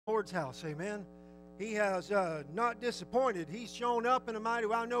Lord's house. Amen. He has not disappointed. He's shown up in a mighty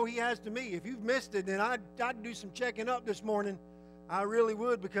way. I know He has to me. If you've missed it, then I'd do some checking up this morning. I really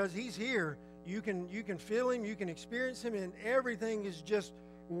would, because He's here. You can feel Him. You can experience Him, and everything is just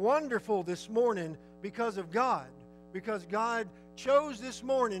wonderful this morning because of God. Because God chose this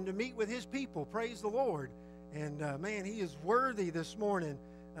morning to meet with His people. Praise the Lord. And man, He is worthy this morning.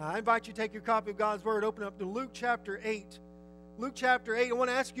 I invite you to take your copy of God's Word, open up to Luke chapter 8. Luke chapter 8, I want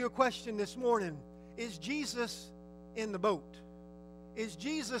to ask you a question this morning. Is Jesus in the boat? Is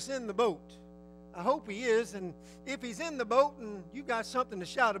Jesus in the boat? I hope He is, and if He's in the boat, and you've got something to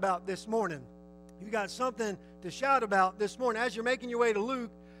shout about this morning. You've got something to shout about this morning. As you're making your way to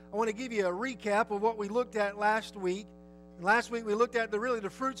Luke, I want to give you a recap of what we looked at last week. And last week we looked at the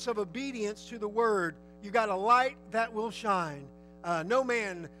fruits of obedience to the Word. You got a light that will shine. No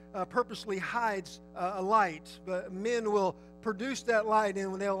man purposely hides a light, but men will produce that light,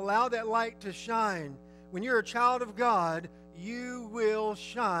 and when they'll allow that light to shine, when you're a child of God, you will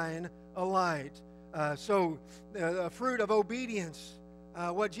shine a light. So a fruit of obedience.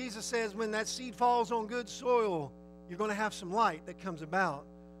 What Jesus says, when that seed falls on good soil, you're going to have some light that comes about.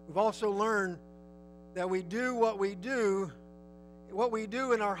 We've also learned that we do what we do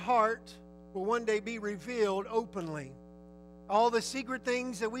in our heart will one day be revealed openly. All the secret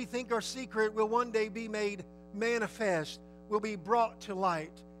things that we think are secret will one day be made manifest, will be brought to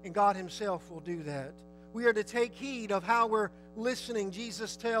light, and God Himself will do that. We are to take heed of how we're listening.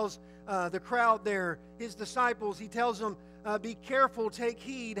 Jesus tells the crowd there, His disciples, He tells them, be careful, take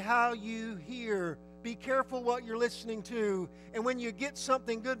heed how you hear. Be careful what you're listening to. And when you get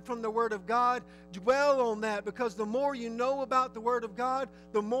something good from the Word of God, dwell on that, because the more you know about the Word of God,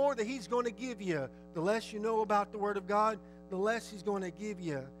 the more that He's going to give you. The less you know about the Word of God, the less He's going to give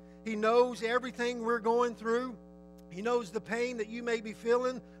you. He knows everything we're going through. He knows the pain that you may be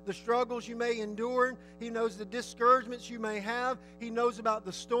feeling, the struggles you may endure. He knows the discouragements you may have. He knows about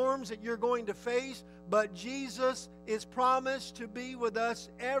the storms that you're going to face. But Jesus is promised to be with us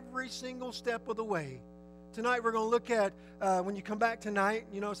every single step of the way. Tonight we're going to look at, when you come back tonight,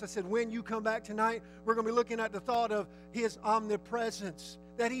 as I said, when you come back tonight, we're going to be looking at the thought of His omnipresence,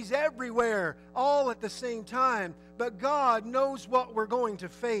 that He's everywhere, all at the same time. But God knows what we're going to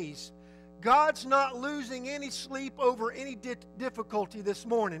face. God's not losing any sleep over any difficulty this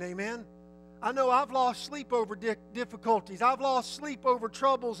morning, amen? I know I've lost sleep over difficulties. I've lost sleep over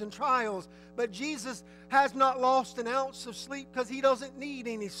troubles and trials. But Jesus has not lost an ounce of sleep because He doesn't need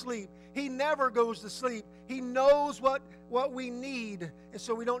any sleep. He never goes to sleep. He knows what we need. And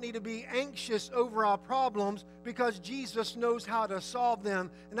so we don't need to be anxious over our problems, because Jesus knows how to solve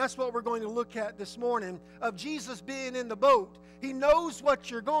them. And that's what we're going to look at this morning, of Jesus being in the boat. He knows what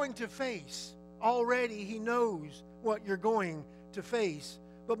you're going to face. Already He knows what you're going to face.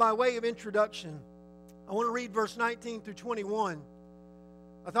 But by way of introduction, I want to read verse 19 through 21.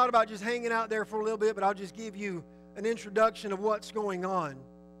 I thought about just hanging out there for a little bit, but I'll just give you an introduction of what's going on.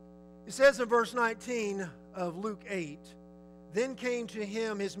 It says in verse 19 of Luke 8, Then came to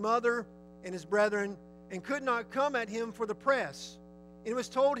Him His mother and His brethren, and could not come at Him for the press. And it was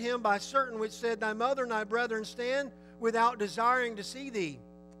told Him by certain which said, Thy mother and thy brethren stand without desiring to see thee.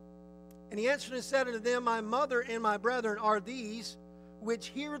 And He answered and said unto them, My mother and my brethren are these which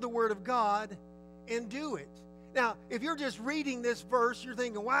hear the word of God and do it. Now, if you're just reading this verse, you're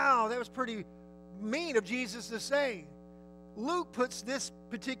thinking, wow, that was pretty mean of Jesus to say. Luke puts this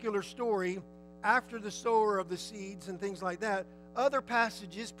particular story after the sower of the seeds and things like that. Other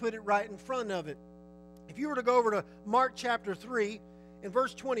passages put it right in front of it. If you were to go over to Mark chapter 3 and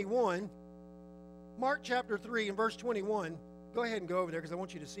verse 21, Mark chapter 3 and verse 21, go ahead and go over there because I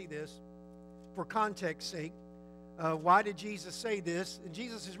want you to see this for context sake. Why did Jesus say this? And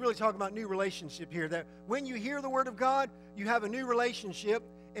Jesus is really talking about new relationship here, that when you hear the Word of God, you have a new relationship.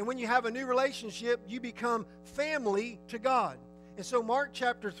 And when you have a new relationship, you become family to God. And so Mark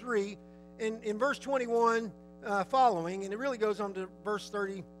chapter 3, in verse 21 following, and it really goes on to verse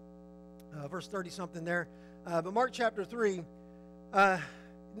 30 something there. But Mark chapter 3,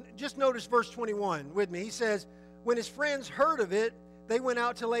 just notice verse 21 with me. He says, When His friends heard of it, they went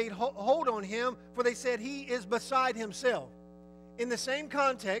out to lay hold on Him, for they said, He is beside Himself. In the same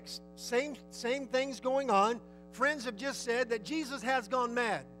context, same things going on. Friends have just said that Jesus has gone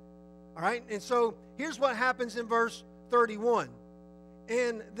mad. All right? And so here's what happens in verse 31.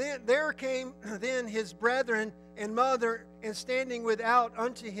 And then there came then His brethren and mother, and standing without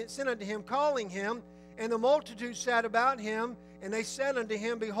sent unto Him, calling Him. And the multitude sat about Him, and they said unto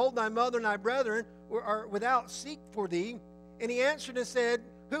Him, Behold, thy mother and thy brethren are without, seek for thee. And He answered and said,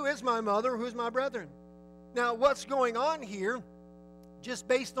 Who is my mother? Who is my brethren? Now, what's going on here? just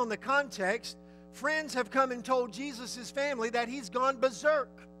based on the context, friends have come and told Jesus' family that he's gone berserk,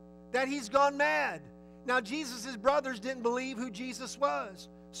 that he's gone mad. Now, Jesus' brothers didn't believe who Jesus was,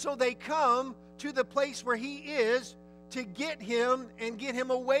 so they come to the place where he is to get him and get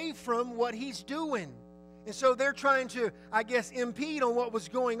him away from what he's doing. And so they're trying to, I guess, impede on what was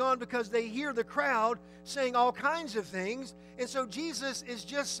going on because they hear the crowd saying all kinds of things. And so Jesus is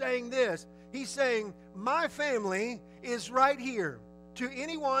just saying this. He's saying, my family is right here. To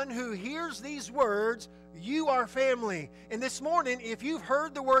anyone who hears these words, you are family. And this morning, if you've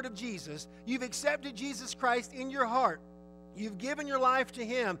heard the word of Jesus, you've accepted Jesus Christ in your heart, you've given your life to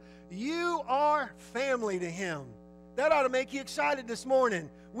him, you are family to him. That ought to make you excited this morning.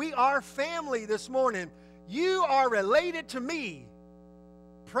 We are family this morning. You are related to me.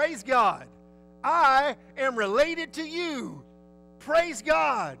 Praise God. I am related to you. Praise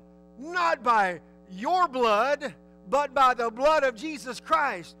God. Not by your blood, but by the blood of Jesus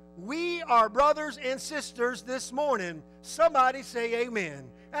Christ. We are brothers and sisters this morning. Somebody say amen.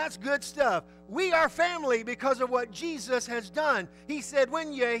 That's good stuff. We are family because of what Jesus has done. He said,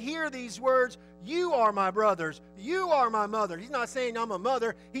 when you hear these words, you are my brothers. You are my mother. He's not saying I'm a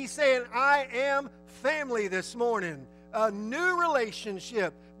mother. He's saying I am family this morning. A new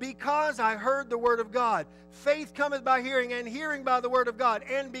relationship because I heard the word of God. Faith cometh by hearing, and hearing by the word of God.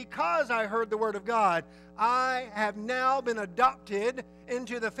 And because I heard the word of God, I have now been adopted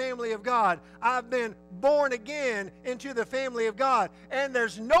into the family of God. I've been born again into the family of God. And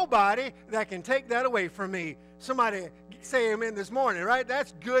there's nobody that can take that away from me. Somebody say amen this morning, right?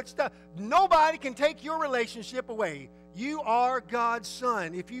 That's good stuff. Nobody can take your relationship away. You are God's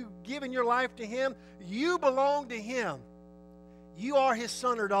son. If you've given your life to him, you belong to him. You are his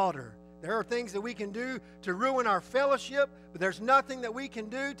son or daughter. There are things that we can do to ruin our fellowship, but there's nothing that we can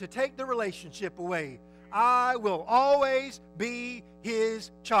do to take the relationship away. I will always be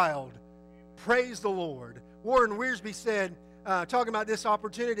his child. Praise the Lord. Warren Wiersbe said, talking about this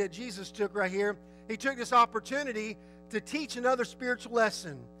opportunity that Jesus took right here, he took this opportunity to teach another spiritual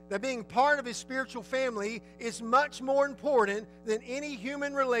lesson, that being part of his spiritual family is much more important than any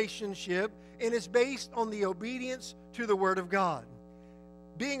human relationship and is based on the obedience to the Word of God.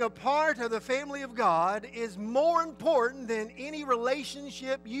 Being a part of the family of God is more important than any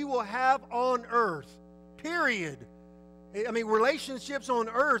relationship you will have on earth, period. I mean, relationships on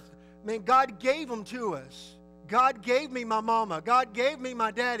earth, God gave them to us. God gave me my mama. God gave me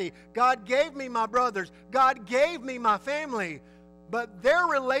my daddy. God gave me my brothers. God gave me my family. But their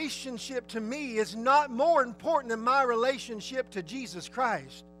relationship to me is not more important than my relationship to Jesus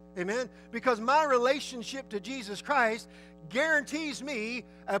Christ. Amen? Because my relationship to Jesus Christ guarantees me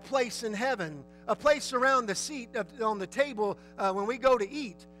a place in heaven, a place around the seat on the table when we go to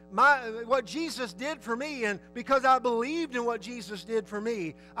eat. What Jesus did for me, and because I believed in what Jesus did for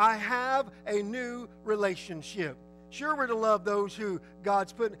me, I have a new relationship. Sure, we're to love those who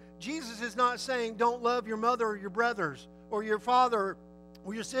God's put. Jesus is not saying don't love your mother or your brothers or your father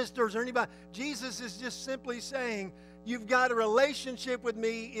or your sisters or anybody. Jesus is just simply saying you've got a relationship with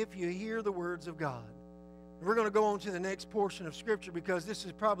me if you hear the words of God. We're going to go on to the next portion of Scripture because this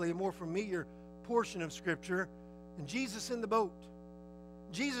is probably a more familiar portion of Scripture. And Jesus in the boat.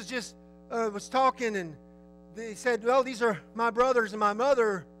 Jesus just was talking and he said, well, these are my brothers and my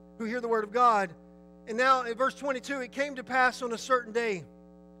mother who hear the word of God. And now in verse 22, it came to pass on a certain day.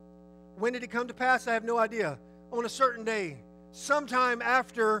 When did it come to pass? I have no idea. On a certain day, sometime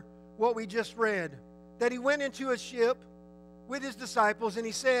after what we just read, that he went into a ship with his disciples and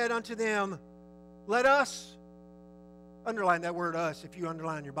he said unto them, let us, underline that word us if you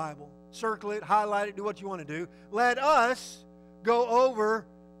underline your Bible, circle it, highlight it, do what you want to do. Let us go over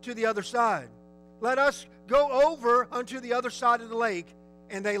to the other side. Let us go over unto the other side of the lake.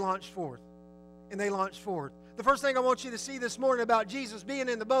 And they launched forth. And they launched forth. The first thing I want you to see this morning about Jesus being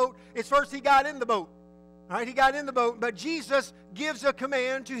in the boat is first he got in the boat. All right, he got in the boat, but Jesus gives a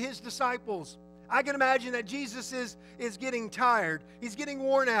command to his disciples. I can imagine that Jesus is getting tired. He's getting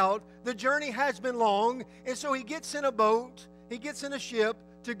worn out. The journey has been long, and so he gets in a boat, he gets in a ship,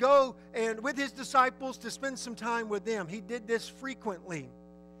 to go and with his disciples to spend some time with them. He did this frequently.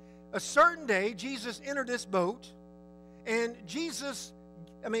 A certain day, Jesus entered this boat, and Jesus,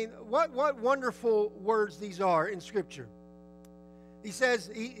 what wonderful words these are in Scripture. He says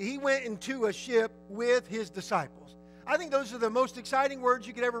he went into a ship with his disciples. I think those are the most exciting words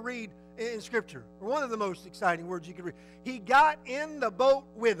you could ever read in Scripture, or one of the most exciting words you could read. He got in the boat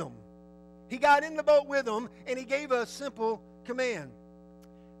with them. He got in the boat with them, and he gave a simple command.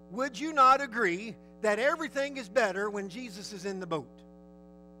 Would you not agree that everything is better when Jesus is in the boat?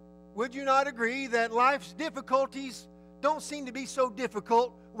 Would you not agree that life's difficulties don't seem to be so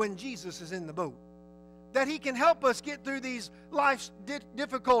difficult when Jesus is in the boat. That He can help us get through these life's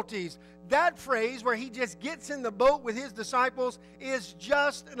difficulties. That phrase where He just gets in the boat with His disciples is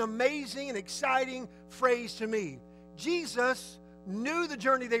just an amazing and exciting phrase to me. Jesus knew the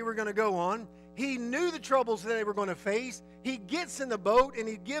journey they were going to go on. He knew the troubles that they were going to face. He gets in the boat and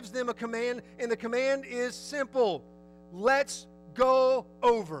He gives them a command, and the command is simple. Let's go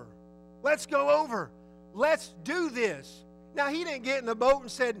over. Let's go over. Let's do this. Now, He didn't get in the boat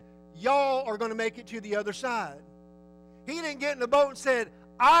and said, y'all are going to make it to the other side. He didn't get in the boat and said,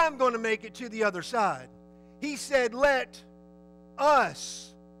 I'm going to make it to the other side. He said, let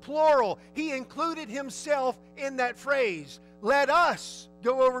us, plural. He included Himself in that phrase. Let us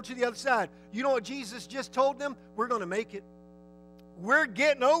go over to the other side. You know what Jesus just told them? We're going to make it. We're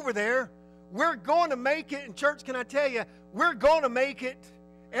getting over there. We're going to make it. And church, can I tell you, we're going to make it.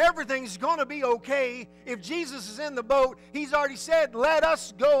 Everything's going to be okay. If Jesus is in the boat, He's already said, let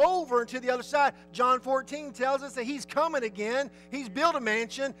us go over to the other side. John 14 tells us that He's coming again. He's built a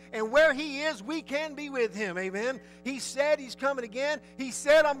mansion, and where He is, we can be with Him. Amen. He said He's coming again. He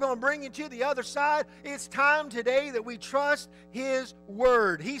said, I'm going to bring you to the other side. It's time today that we trust His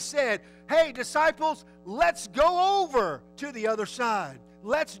word. He said, hey, disciples, let's go over to the other side.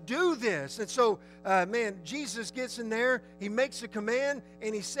 Let's do this. And so, Jesus gets in there, He makes a command,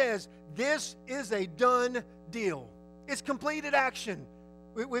 and He says, this is a done deal. It's completed action.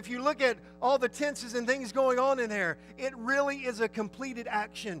 If you look at all the tenses and things going on in there, it really is a completed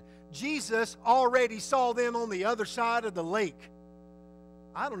action. Jesus already saw them on the other side of the lake.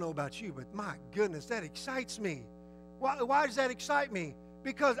 I don't know about you, but my goodness, that excites me. Why does that excite me?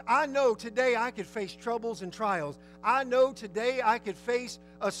 Because I know today I could face troubles and trials. I know today I could face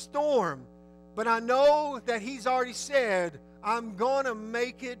a storm. But I know that He's already said, I'm going to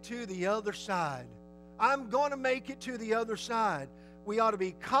make it to the other side. I'm going to make it to the other side. We ought to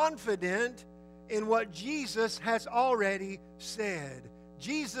be confident in what Jesus has already said.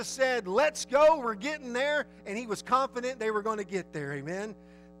 Jesus said, let's go, we're getting there. And He was confident they were going to get there. Amen.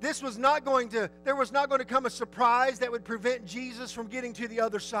 There was not going to come a surprise that would prevent Jesus from getting to the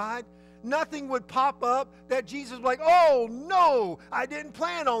other side. Nothing would pop up that Jesus was like, oh no, I didn't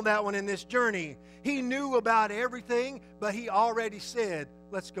plan on that one in this journey. He knew about everything, but He already said,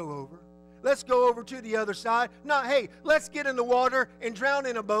 let's go over. Let's go over to the other side. Not, hey, let's get in the water and drown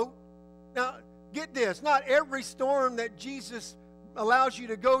in a boat. Now, get this, not every storm that Jesus allows you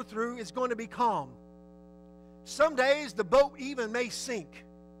to go through is going to be calm. Some days the boat even may sink.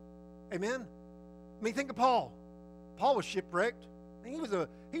 Amen? I mean, think of Paul. Paul was shipwrecked.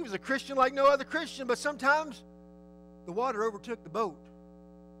 He was a Christian like no other Christian, but sometimes the water overtook the boat.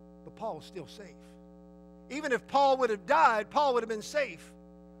 But Paul was still safe. Even if Paul would have died, Paul would have been safe.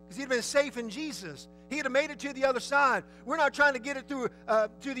 Because he'd been safe in Jesus. He'd have made it to the other side. We're not trying to get it through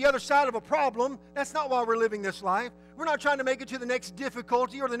to the other side of a problem. That's not why we're living this life. We're not trying to make it to the next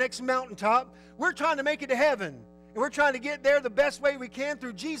difficulty or the next mountaintop. We're trying to make it to heaven. And we're trying to get there the best way we can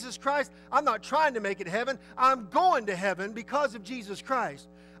through Jesus Christ. I'm not trying to make it to heaven. I'm going to heaven because of Jesus Christ.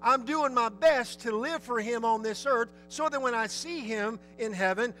 I'm doing my best to live for Him on this earth so that when I see Him in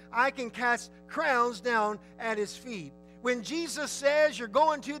heaven, I can cast crowns down at His feet. When Jesus says you're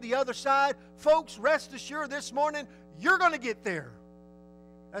going to the other side, folks, rest assured this morning, you're going to get there.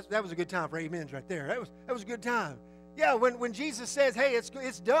 That was a good time for amens right there. That was a good time. Yeah, when Jesus says, hey,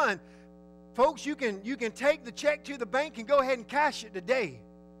 it's done, folks, you can take the check to the bank and go ahead and cash it today.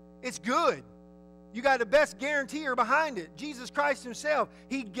 It's good. You got the best guarantor behind it, Jesus Christ Himself.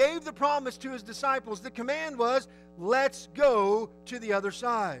 He gave the promise to His disciples. The command was, let's go to the other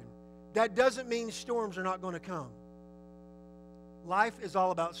side. That doesn't mean storms are not going to come. Life is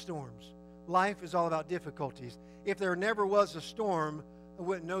all about storms. Life is all about difficulties. If there never was a storm, I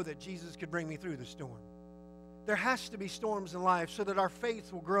wouldn't know that Jesus could bring me through the storm. There has to be storms in life so that our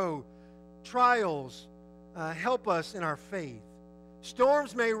faith will grow. Trials help us in our faith.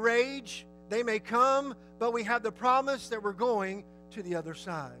 Storms may rage, they may come, but we have the promise that we're going to the other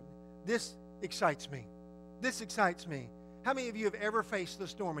side. This excites me. This excites me. How many of you have ever faced a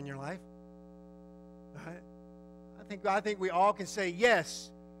storm in your life? All right. I think we all can say, yes,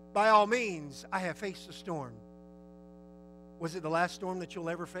 by all means, I have faced a storm. Was it the last storm that you'll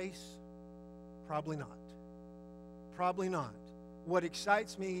ever face? Probably not. Probably not. What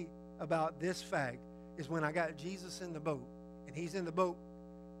excites me about this fact is when I got Jesus in the boat, and He's in the boat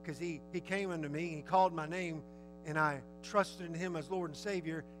because he came unto me, and He called my name, and I trusted in Him as Lord and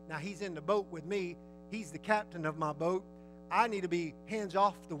Savior. Now He's in the boat with me. He's the captain of my boat. I need to be hands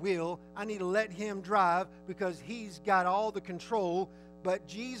off the wheel. I need to let Him drive because He's got all the control. But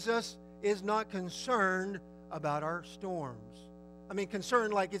Jesus is not concerned about our storms. I mean,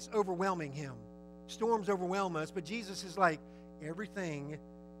 concerned like it's overwhelming him. Storms overwhelm us, but Jesus is like, everything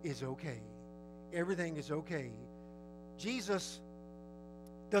is okay. Everything is okay. Jesus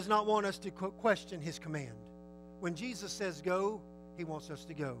does not want us to question his command. When Jesus says go, he wants us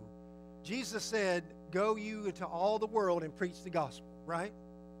to go. Jesus said, go you into all the world and preach the gospel, right?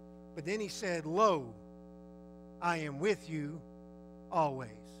 But then he said, lo, I am with you always.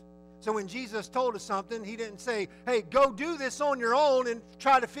 So when Jesus told us something, he didn't say, hey, go do this on your own and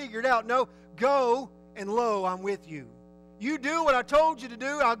try to figure it out. No, go and lo, I'm with you. You do what I told you to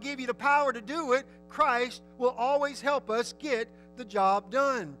do. I'll give you the power to do it. Christ will always help us get the job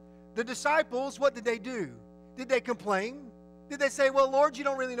done. The disciples, what did they do? Did they complain? Did they say, well, Lord, you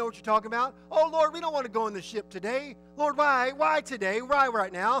don't really know what you're talking about? Oh, Lord, we don't want to go on the ship today. Lord, why? Why today? Why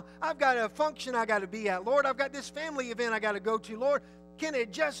right now? I've got a function I got to be at. Lord, I've got this family event I got to go to. Lord, can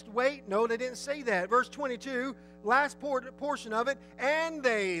it just wait? No, they didn't say that. Verse 22, last portion of it, and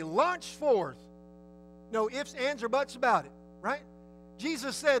they launched forth. No ifs, ands, or buts about it, right?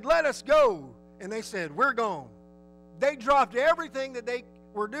 Jesus said, let us go. And they said, we're gone. They dropped everything that they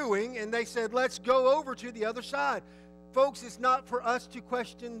were doing, and they said, let's go over to the other side. Folks, it's not for us to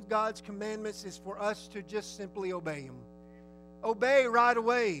question God's commandments. It's for us to just simply obey Him. Obey right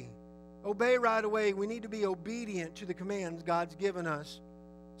away. Obey right away. We need to be obedient to the commands God's given us.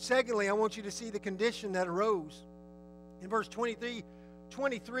 Secondly, I want you to see the condition that arose. In verse 23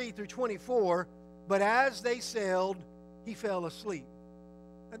 through 24, but as they sailed, he fell asleep.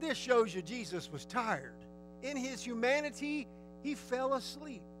 Now this shows you Jesus was tired. In his humanity, he fell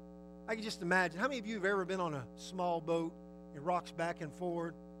asleep. I can just imagine. How many of you have ever been on a small boat? It rocks back and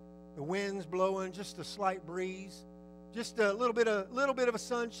forward. The wind's blowing, just a slight breeze. Just a little bit of a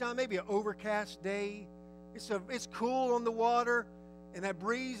sunshine, maybe an overcast day. It's cool on the water, and that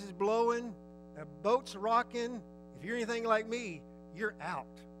breeze is blowing. That boat's rocking. If you're anything like me, you're out.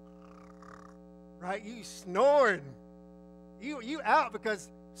 Right? You snoring. You out because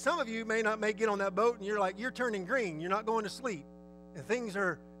some of you may not get on that boat, and you're turning green. You're not going to sleep, and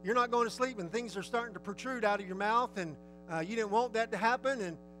you're not going to sleep, and things are starting to protrude out of your mouth, and you didn't want that to happen,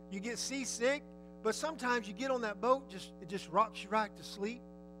 and you get seasick. But sometimes you get on that boat, it just rocks you right to sleep.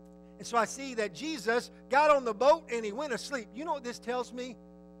 And so I see that Jesus got on the boat and he went asleep. You know what this tells me?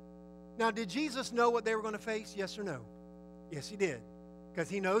 Now, did Jesus know what they were going to face? Yes or no? Yes, he did. Because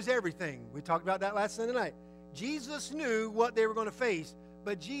he knows everything. We talked about that last Sunday night. Jesus knew what they were going to face,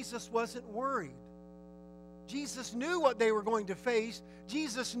 but Jesus wasn't worried. Jesus knew what they were going to face.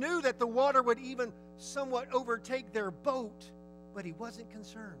 Jesus knew that the water would even somewhat overtake their boat, but he wasn't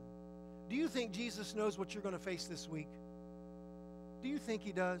concerned. Do you think Jesus knows what you're going to face this week? Do you think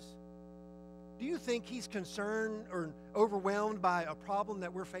he does? Do you think he's concerned or overwhelmed by a problem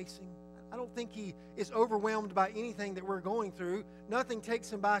that we're facing? I don't think he is overwhelmed by anything that we're going through. Nothing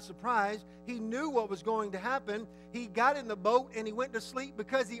takes him by surprise. He knew what was going to happen. He got in the boat and he went to sleep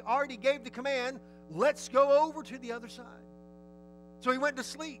because he already gave the command, let's go over to the other side. So he went to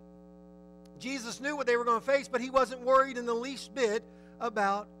sleep. Jesus knew what they were going to face, but he wasn't worried in the least bit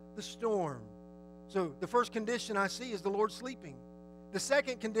about the storm. So the first condition I see is the Lord sleeping. The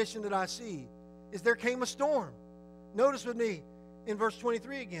second condition that I see is there came a storm. Notice with me in verse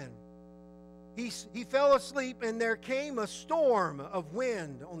 23 again. He fell asleep, and there came a storm of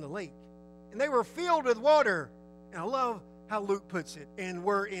wind on the lake. And they were filled with water. And I love how Luke puts it. And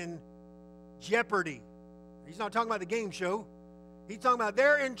were in jeopardy. He's not talking about the game show. He's talking about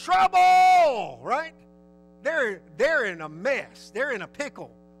they're in trouble, right? They're in a mess. They're in a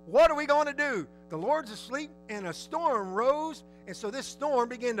pickle. What are we going to do? The Lord's asleep, and a storm rose, and so this storm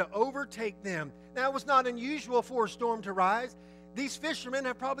began to overtake them. Now, it was not unusual for a storm to rise. These fishermen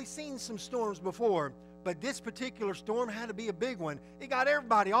have probably seen some storms before, but this particular storm had to be a big one. It got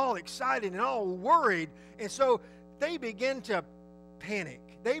everybody all excited and all worried, and so they began to panic.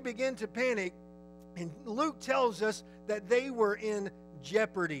 And Luke tells us that they were in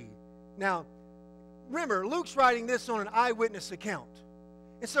jeopardy. Now, remember, Luke's writing this on an eyewitness account.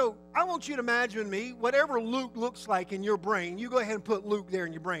 And so I want you to imagine me, whatever Luke looks like in your brain, you go ahead and put Luke there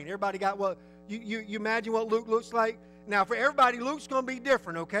in your brain. Everybody got what? You imagine what Luke looks like? Now, for everybody, Luke's going to be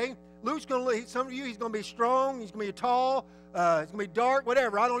different, okay? Some of you, he's going to be strong, he's going to be tall, he's going to be dark,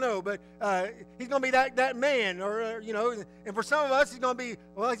 whatever, I don't know. But he's going to be that man, and for some of us, he's going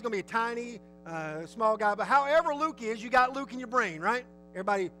to be a tiny, small guy. But however Luke is, you got Luke in your brain, right?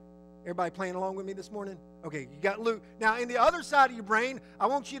 Everybody playing along with me this morning? Okay, you got Luke. Now, in the other side of your brain, I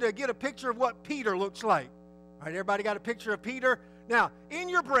want you to get a picture of what Peter looks like. All right, everybody got a picture of Peter? Now, in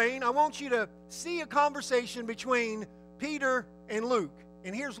your brain, I want you to see a conversation between Peter and Luke.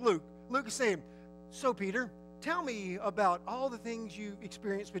 And here's Luke. Luke is saying, so Peter, tell me about all the things you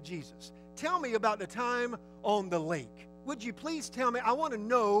experienced with Jesus. Tell me about the time on the lake. Would you please tell me? I want to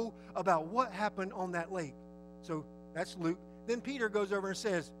know about what happened on that lake. So that's Luke. Then Peter goes over and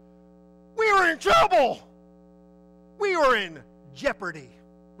says, we were in trouble. We were in jeopardy,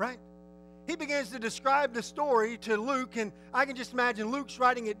 right? He begins to describe the story to Luke, and I can just imagine Luke's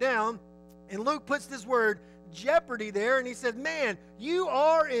writing it down, and Luke puts this word jeopardy there, and he said, man, you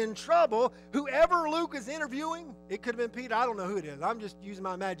are in trouble. Whoever Luke is interviewing, it could have been Peter. I don't know who it is. I'm just using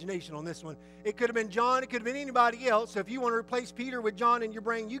my imagination on this one. It could have been John. It could have been anybody else. So if you want to replace Peter with John in your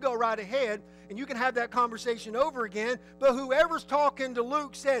brain, you go right ahead, and you can have that conversation over again. But whoever's talking to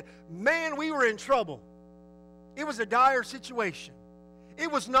Luke said, man, we were in trouble. It was a dire situation.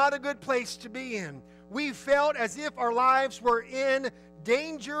 It was not a good place to be in. We felt as if our lives were in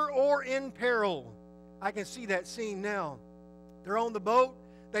danger or in peril. I can see that scene now. They're on the boat.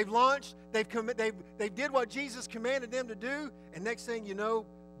 They've launched. They did what Jesus commanded them to do. And next thing you know,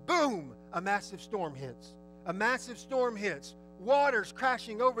 boom, a massive storm hits. A massive storm hits. Water's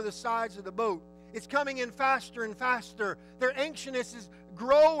crashing over the sides of the boat. It's coming in faster and faster. Their anxiousness is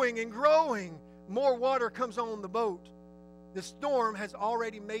growing and growing. More water comes on the boat. The storm has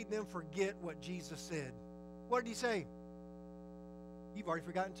already made them forget what Jesus said. What did he say? You've already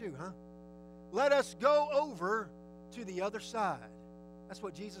forgotten too, huh? Let us go over to the other side. That's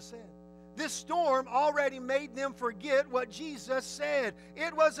what Jesus said. This storm already made them forget what Jesus said.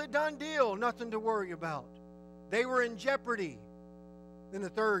 It was a done deal, nothing to worry about. They were in jeopardy. Then the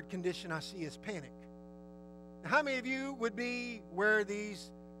third condition I see is panic. Now, how many of you would be where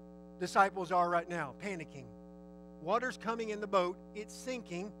these disciples are right now, panicking? Water's coming in the boat. It's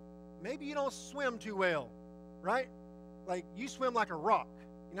sinking. Maybe you don't swim too well, right? Like you swim like a rock.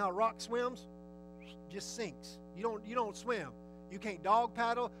 You know how a rock swims? Just sinks. You don't swim. You can't dog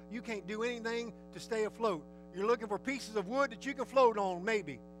paddle. You can't do anything to stay afloat. You're looking for pieces of wood that you can float on,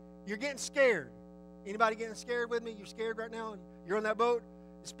 maybe. You're getting scared. Anybody getting scared with me? You're scared right now? You're on that boat?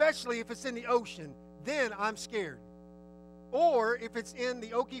 Especially if it's in the ocean. Then I'm scared. Or if it's in the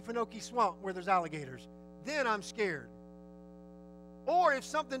Okefenokee swamp where there's alligators. Then I'm scared. Or if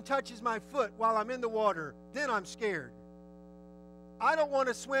something touches my foot while I'm in the water, then I'm scared. I don't want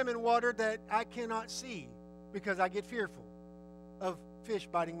to swim in water that I cannot see because I get fearful of fish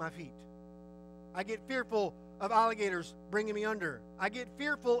biting my feet. I get fearful of alligators bringing me under. I get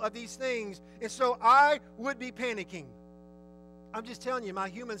fearful of these things, and so I would be panicking. I'm just telling you, my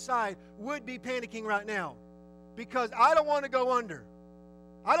human side would be panicking right now because I don't want to go under.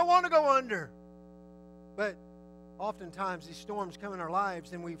 I don't want to go under. But oftentimes these storms come in our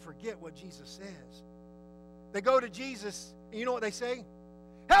lives and we forget what Jesus says. They go to Jesus, and you know what they say?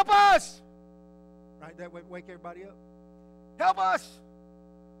 Help us! Right? That wake everybody up. Help us!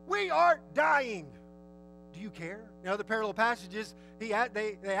 We are dying. Do you care? In other parallel passages, they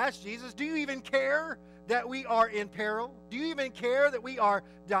asked Jesus, do you even care that we are in peril? Do you even care that we are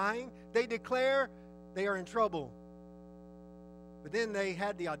dying? They declare they are in trouble. But then they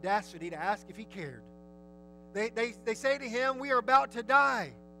had the audacity to ask if he cared. They say to him, we are about to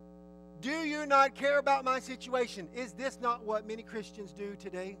die. Do you not care about my situation? Is this not what many Christians do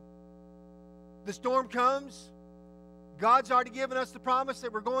today? The storm comes. God's already given us the promise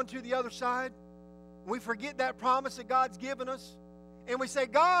that we're going to the other side. We forget that promise that God's given us. And we say,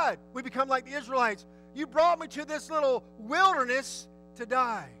 God, we become like the Israelites. You brought me to this little wilderness to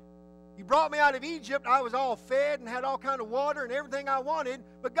die. You brought me out of Egypt. I was all fed and had all kind of water and everything I wanted.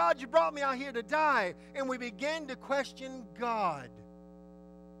 But God, you brought me out here to die. And we begin to question God.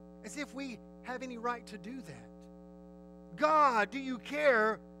 As if we have any right to do that. God, do you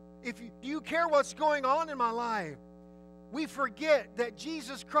care? Do you care what's going on in my life? We forget that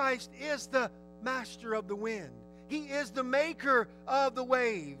Jesus Christ is the master of the wind. He is the maker of the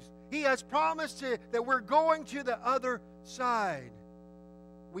waves. He has promised that we're going to the other side.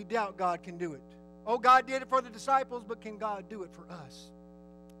 We doubt God can do it. Oh, God did it for the disciples, but can God do it for us?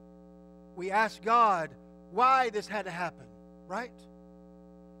 We ask God why this had to happen, right?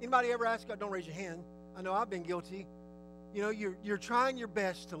 Anybody ever ask God? Don't raise your hand. I know I've been guilty. You know, you're trying your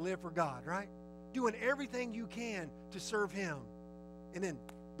best to live for God, right? Doing everything you can to serve Him. And then,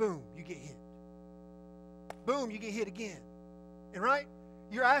 boom, you get hit. Boom, you get hit again. And right?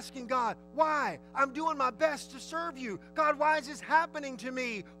 You're asking God, why? I'm doing my best to serve you. God, why is this happening to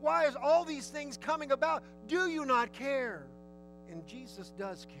me? Why is all these things coming about? Do you not care? And Jesus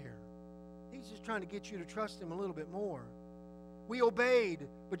does care. He's just trying to get you to trust Him a little bit more. We obeyed,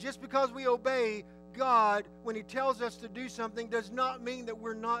 but just because we obey God when He tells us to do something does not mean that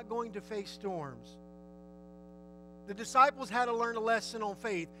we're not going to face storms. The disciples had to learn a lesson on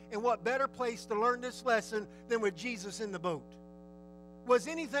faith. And what better place to learn this lesson than with Jesus in the boat? Was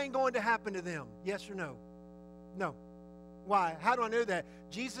anything going to happen to them? Yes or no? No. Why? How do I know that?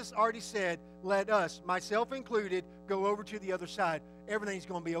 Jesus already said, let us, myself included, go over to the other side. Everything's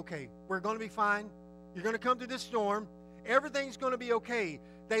going to be okay. We're going to be fine. You're going to come through this storm. Everything's going to be okay.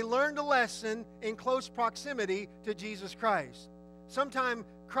 They learned a lesson in close proximity to Jesus Christ. Sometimes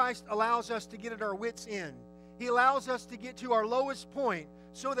Christ allows us to get at our wits' end. He allows us to get to our lowest point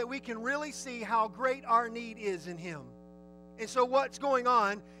so that we can really see how great our need is in Him. And so what's going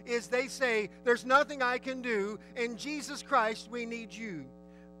on is they say, there's nothing I can do. In Jesus Christ, we need you.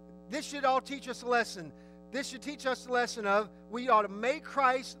 This should all teach us a lesson. This should teach us the lesson of we ought to make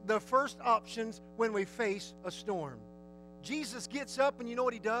Christ the first options when we face a storm. Jesus gets up and you know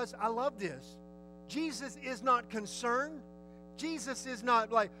what He does? I love this. Jesus is not concerned. Jesus is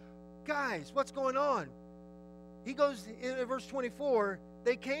not like, guys, what's going on? He goes in verse 24,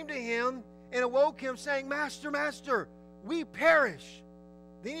 they came to Him and awoke Him saying, Master, Master, we perish.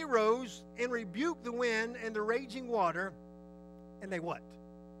 Then He rose and rebuked the wind and the raging water, and they what?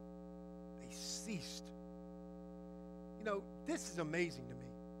 They ceased. You know, this is amazing to me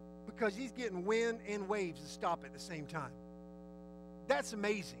because He's getting wind and waves to stop at the same time. That's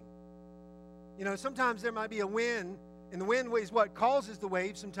amazing. You know, sometimes there might be a wind, and the wind is what causes the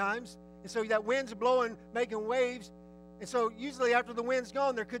waves sometimes. And so that wind's blowing, making waves. And so usually after the wind's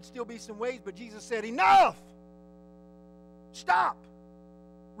gone, there could still be some waves, but Jesus said, enough! Stop!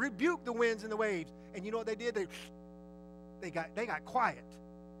 Rebuke the winds and the waves. And you know what they did? They got quiet.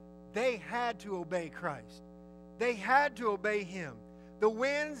 They had to obey Christ. They had to obey Him. The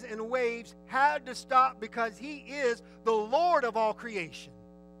winds and waves had to stop because He is the Lord of all creation.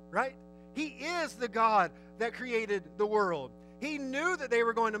 Right? He is the God that created the world. He knew that they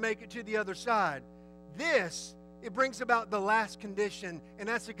were going to make it to the other side. It brings about the last condition, and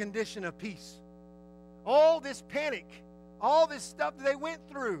that's a condition of peace. All this panic, all this stuff that they went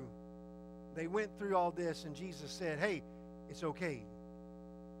through all this, and Jesus said, hey, it's okay.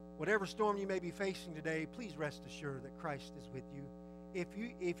 Whatever storm you may be facing today, please rest assured that Christ is with you.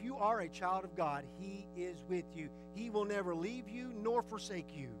 If you are a child of God, He is with you. He will never leave you nor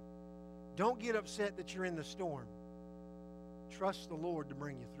forsake you. Don't get upset that you're in the storm. Trust the Lord to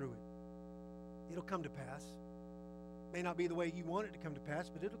bring you through it. It'll come to pass. May not be the way you want it to come to pass,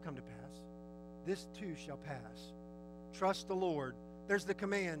 but it'll come to pass. This too shall pass. Trust the Lord. There's the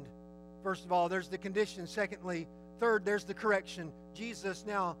command. First of all, there's the condition. Secondly, third, there's the correction. Jesus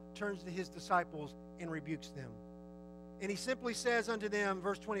now turns to His disciples and rebukes them. And He simply says unto them,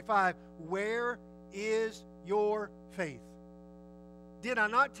 verse 25, where is your faith? Did I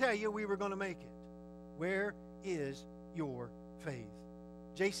not tell you we were going to make it? Where is your faith?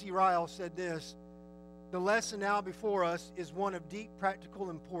 C Ryle said this, the lesson now before us is one of deep practical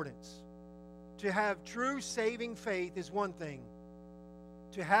importance. To have true saving faith is one thing.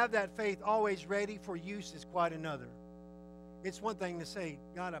 To have that faith always ready for use is quite another. It's one thing to say,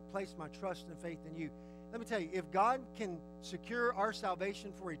 God, I place my trust and faith in you. Let me tell you, if God can secure our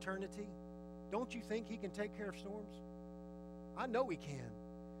salvation for eternity, don't you think He can take care of storms? I know He can.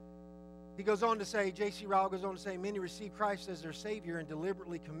 He goes on to say, C Ryle goes on to say, many receive Christ as their Savior and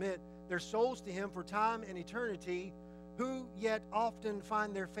deliberately commit their souls to Him for time and eternity, who yet often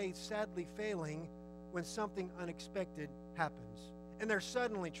find their faith sadly failing when something unexpected happens. And they're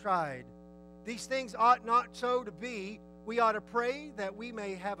suddenly tried. These things ought not so to be. We ought to pray that we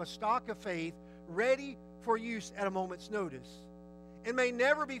may have a stock of faith ready for use at a moment's notice, and may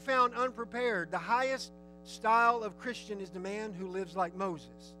never be found unprepared. The highest style of Christian is the man who lives like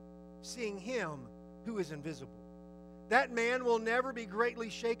Moses, seeing Him who is invisible. That man will never be greatly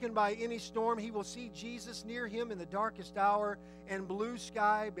shaken by any storm. He will see Jesus near him in the darkest hour and blue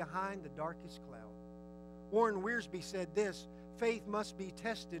sky behind the darkest cloud. Warren Wiersbe said this, faith must be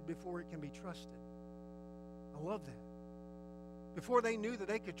tested before it can be trusted. I love that. Before they knew that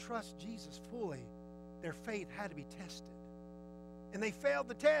they could trust Jesus fully, their faith had to be tested. And they failed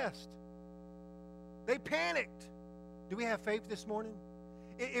the test. They panicked. Do we have faith this morning?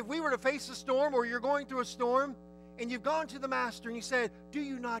 If we were to face a storm, or you're going through a storm, and you've gone to the Master and you said, do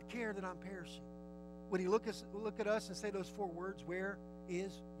you not care that I'm perishing? Would He look at us and say those 4 words, where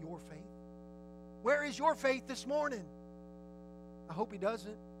is your faith? Where is your faith this morning? I hope He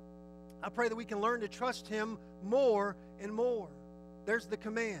doesn't. I pray that we can learn to trust Him more and more. There's the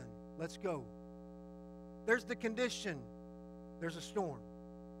command. Let's go. There's the condition. There's a storm.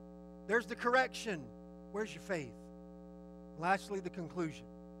 There's the correction. Where's your faith? Lastly, the conclusion.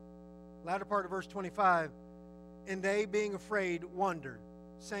 Latter part of verse 25. And they, being afraid, wondered,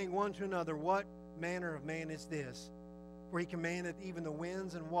 saying one to another, what manner of man is this? For he commandeth even the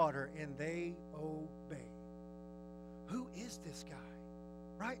winds and water, and they obey. Who is this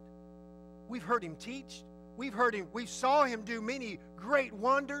guy? Right? We've heard him teach. We saw him do many great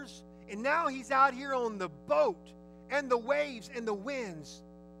wonders. And now he's out here on the boat, and the waves and the winds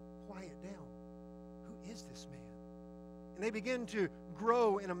quiet down. Who is this man? And they begin to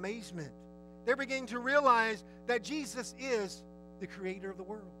grow in amazement. They're beginning to realize that Jesus is the creator of the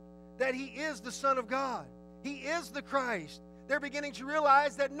world, that he is the Son of God. He is the Christ. They're beginning to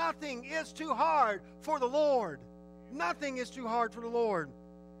realize that nothing is too hard for the Lord. Nothing is too hard for the Lord.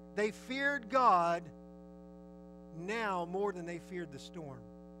 They feared God now more than they feared the storm.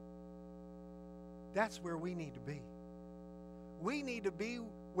 That's where we need to be. We need to be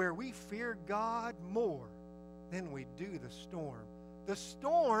where we fear God more than we do the storm. The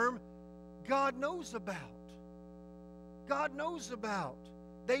storm, God knows about. God knows about.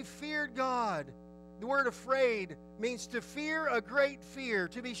 They feared God. The word afraid means to fear a great fear,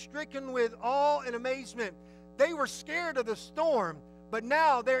 to be stricken with awe and amazement. They were scared of the storm, but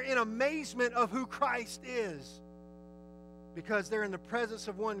now they're in amazement of who Christ is, because they're in the presence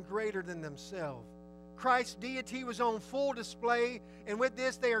of one greater than themselves. Christ's deity was on full display, and with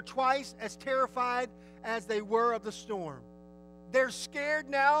this they are twice as terrified as they were of the storm. They're scared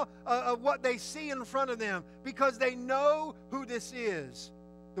now of what they see in front of them because they know who this is.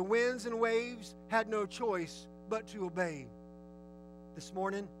 The winds and waves had no choice but to obey. This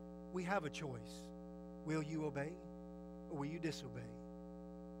morning, we have a choice. Will you obey or will you disobey?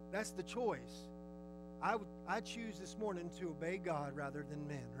 That's the choice. I choose this morning to obey God rather than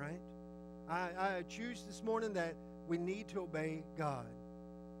men, right? I choose this morning that we need to obey God.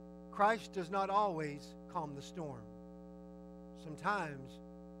 Christ does not always calm the storm. Sometimes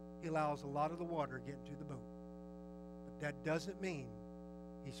he allows a lot of the water to get into the boat. But that doesn't mean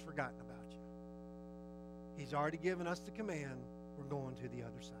he's forgotten about you. He's already given us the command. We're going to the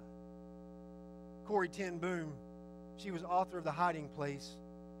other side. Corrie ten Boom, she was author of The Hiding Place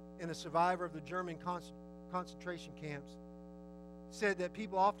and a survivor of the German concentration camps, said that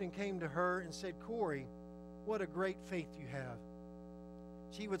people often came to her and said, "Corrie, what a great faith you have."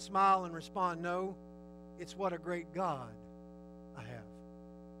 She would smile and respond, "No, it's what a great God I have."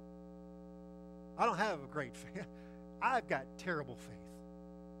 I don't have a great faith. I've got terrible faith.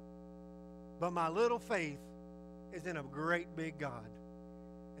 But my little faith is in a great big God.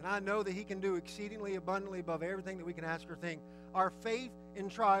 And I know that he can do exceedingly abundantly above everything that we can ask or think. Our faith in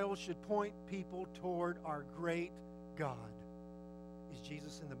trials should point people toward our great God. Is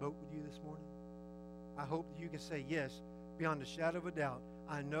Jesus in the boat with you this morning? I hope that you can say yes, beyond a shadow of a doubt.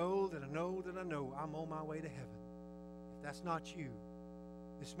 I know that I know that I know I'm on my way to heaven. If that's not you,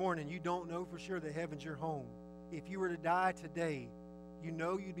 this morning you don't know for sure that heaven's your home. If you were to die today, you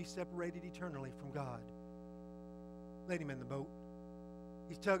know you'd be separated eternally from God. Let him in the boat.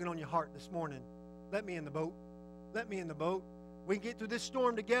 He's tugging on your heart this morning. Let me in the boat. Let me in the boat. We can get through this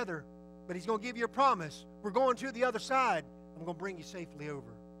storm together, but he's going to give you a promise. We're going to the other side. I'm going to bring you safely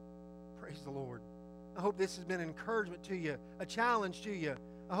over. Praise the Lord. I hope this has been an encouragement to you, a challenge to you.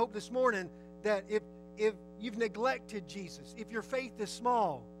 I hope this morning that if you've neglected Jesus, if your faith is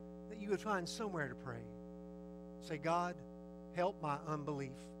small, that you would find somewhere to pray. Say, "God, help my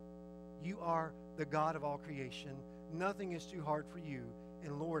unbelief. You are the God of all creation. Nothing is too hard for you.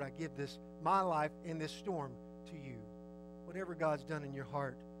 And Lord, I give my life in this storm to you." Whatever God's done in your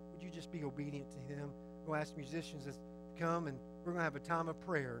heart, would you just be obedient to him? We'll ask musicians to come, and we're going to have a time of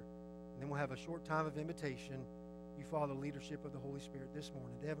prayer. And then we'll have a short time of invitation. You follow the leadership of the Holy Spirit this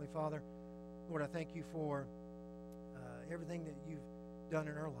morning. Heavenly Father, Lord, I thank you for everything that you've done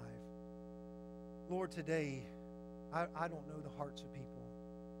in our life. Lord, today, I don't know the hearts of people.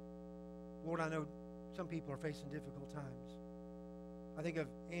 Lord, I know some people are facing difficult times. I think of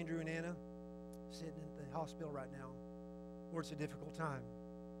Andrew and Anna sitting at the hospital right now. Lord, it's a difficult time.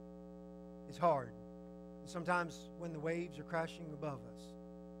 It's hard. And sometimes when the waves are crashing above us,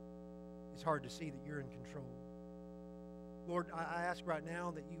 it's hard to see that you're in control. Lord, I ask right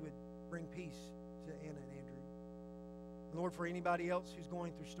now that you would bring peace to Anna and Andrew. And Lord, for anybody else who's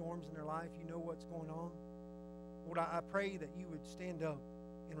going through storms in their life, you know what's going on. Lord, I pray that you would stand up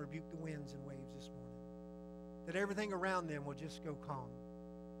and rebuke the winds and waves this morning. That everything around them will just go calm.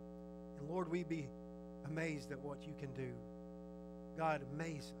 And Lord, we be amazed at what you can do. God,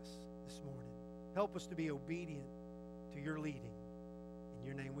 amaze us this morning. Help us to be obedient to your leading. In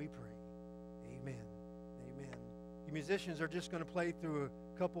your name we pray. Amen. Amen. You musicians are just going to play through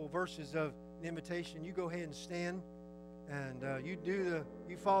a couple of verses of an invitation. You go ahead and stand, and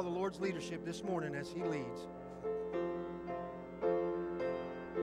you follow the Lord's leadership this morning as he leads.